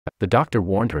The doctor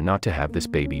warned her not to have this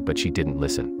baby, but she didn't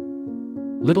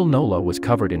listen. Little Nola was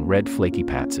covered in red flaky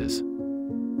patches.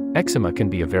 Eczema can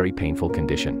be a very painful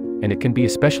condition, and it can be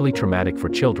especially traumatic for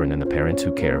children and the parents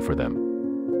who care for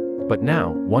them. But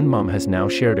now, one mom has now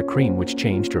shared a cream which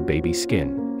changed her baby's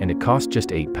skin, and it cost just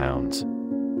 £8.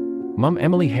 Mom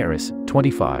Emily Harris,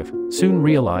 25, soon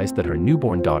realized that her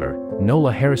newborn daughter,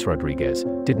 Nola Harris Rodriguez,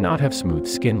 did not have smooth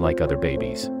skin like other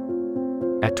babies.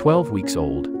 At 12 weeks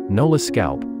old, Nola's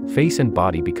scalp, face and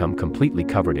body become completely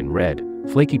covered in red,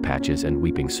 flaky patches and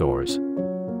weeping sores.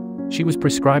 She was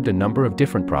prescribed a number of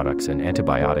different products and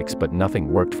antibiotics, but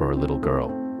nothing worked for her little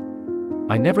girl.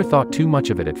 I never thought too much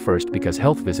of it at first because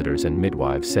health visitors and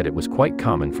midwives said it was quite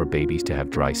common for babies to have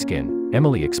dry skin,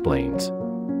 Emily explains.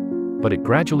 But it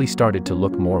gradually started to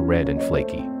look more red and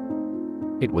flaky.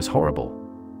 It was horrible.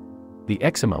 The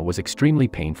eczema was extremely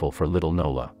painful for little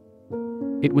Nola.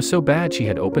 It was so bad she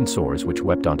had open sores which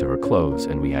wept onto her clothes,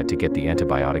 and we had to get the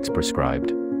antibiotics prescribed.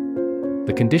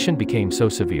 The condition became so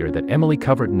severe that Emily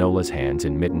covered Nola's hands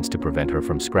in mittens to prevent her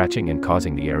from scratching and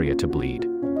causing the area to bleed.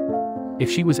 If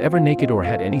she was ever naked or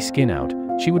had any skin out,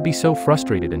 she would be so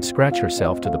frustrated and scratch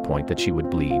herself to the point that she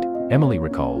would bleed, Emily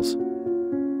recalls.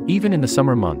 Even in the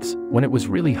summer months, when it was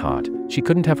really hot, she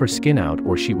couldn't have her skin out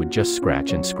or she would just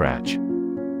scratch and scratch.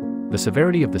 The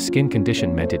severity of the skin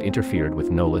condition meant it interfered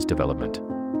with Nola's development.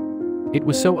 It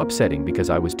was so upsetting because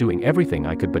I was doing everything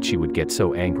I could, but she would get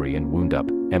so angry and wound up,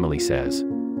 Emily says.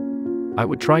 I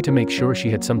would try to make sure she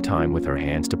had some time with her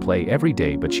hands to play every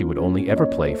day, but she would only ever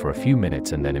play for a few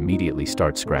minutes and then immediately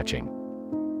start scratching.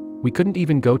 We couldn't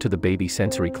even go to the baby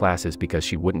sensory classes because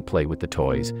she wouldn't play with the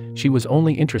toys, she was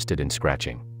only interested in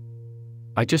scratching.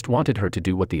 I just wanted her to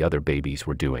do what the other babies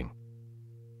were doing.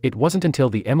 It wasn't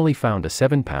until Emily found a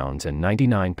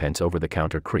 £7.99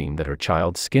 over-the-counter cream that her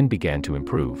child's skin began to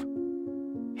improve.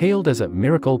 Hailed as a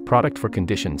miracle product for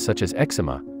conditions such as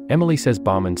eczema, Emily says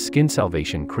Bauman's Skin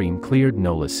Salvation Cream cleared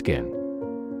Nola's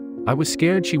skin. I was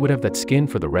scared she would have that skin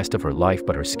for the rest of her life,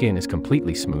 but her skin is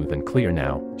completely smooth and clear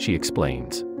now, she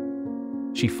explains.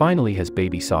 She finally has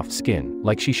baby soft skin,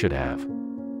 like she should have.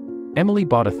 Emily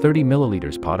bought a 30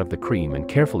 milliliters pot of the cream and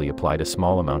carefully applied a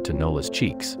small amount to Nola's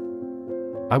cheeks.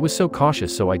 I was so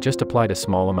cautious, so I just applied a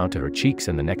small amount to her cheeks,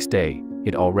 and the next day,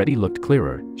 it already looked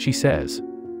clearer, she says.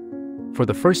 For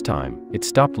the first time, it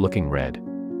stopped looking red.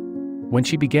 When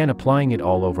she began applying it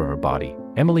all over her body,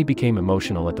 Emily became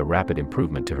emotional at the rapid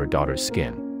improvement to her daughter's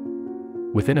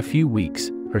skin. Within a few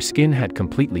weeks, her skin had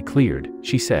completely cleared,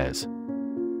 she says.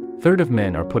 Third of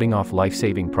men are putting off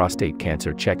life-saving prostate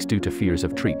cancer checks due to fears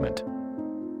of treatment.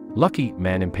 Lucky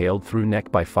man impaled through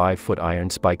neck by 5-foot iron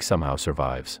spike somehow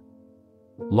survives.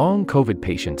 Long COVID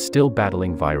patient still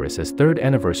battling virus as third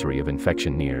anniversary of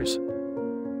infection nears.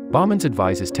 Bauman's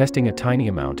advises testing a tiny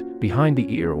amount, behind the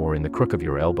ear or in the crook of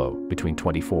your elbow, between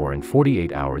 24 and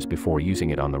 48 hours before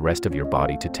using it on the rest of your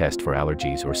body to test for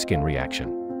allergies or skin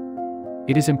reaction.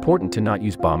 It is important to not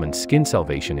use Bauman's Skin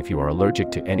Salvation if you are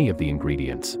allergic to any of the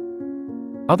ingredients.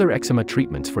 Other eczema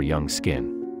treatments for young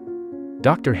skin.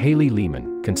 Dr. Haley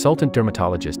Lehman, consultant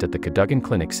dermatologist at the Cadogan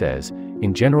Clinic, says,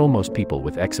 in general most people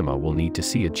with eczema will need to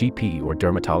see a GP or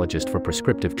dermatologist for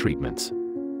prescriptive treatments.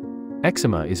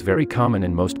 Eczema is very common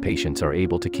and most patients are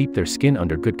able to keep their skin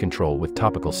under good control with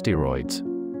topical steroids.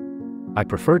 I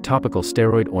prefer topical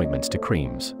steroid ointments to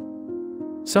creams.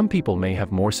 Some people may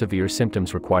have more severe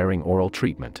symptoms requiring oral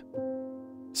treatment.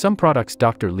 Some products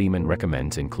Dr. Lehman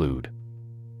recommends include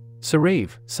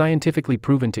Cerave, scientifically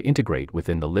proven to integrate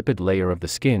within the lipid layer of the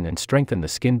skin and strengthen the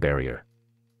skin barrier.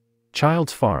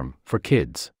 Child's Farm, for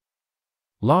kids.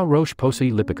 La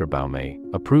Roche-Posay Lipitor Baume,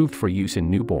 approved for use in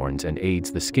newborns and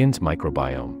aids the skin's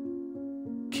microbiome.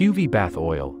 QV Bath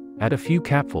Oil, add a few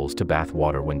capfuls to bath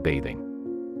water when bathing.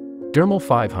 Dermal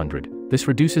 500, this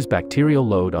reduces bacterial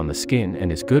load on the skin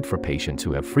and is good for patients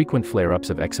who have frequent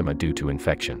flare-ups of eczema due to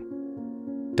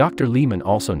infection. Dr. Lehman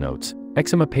also notes,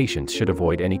 eczema patients should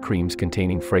avoid any creams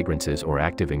containing fragrances or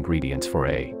active ingredients for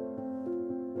a